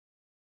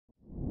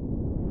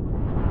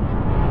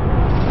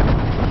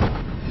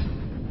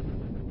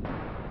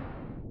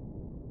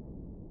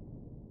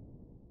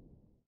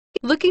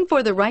Looking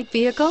for the right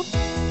vehicle?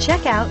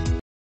 Check out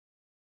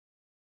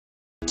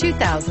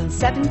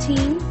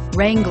 2017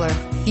 Wrangler.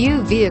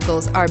 Few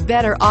vehicles are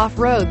better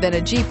off-road than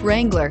a Jeep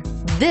Wrangler.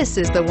 This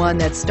is the one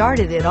that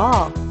started it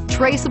all.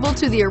 Traceable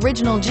to the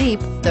original Jeep,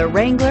 the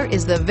Wrangler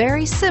is the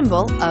very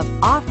symbol of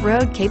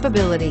off-road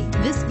capability.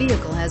 This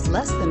vehicle has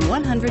less than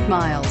 100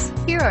 miles.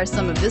 Here are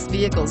some of this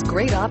vehicle's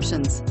great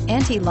options: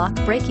 anti-lock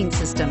braking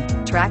system,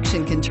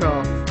 traction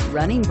control,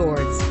 running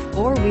boards,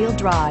 four-wheel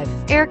drive,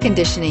 air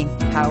conditioning,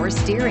 power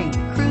steering,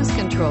 cruise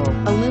control,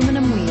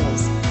 aluminum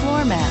wheels,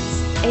 floor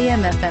mats,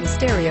 AM/FM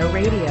stereo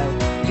radio.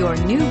 Your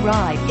new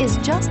ride is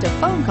just a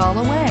phone call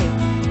away.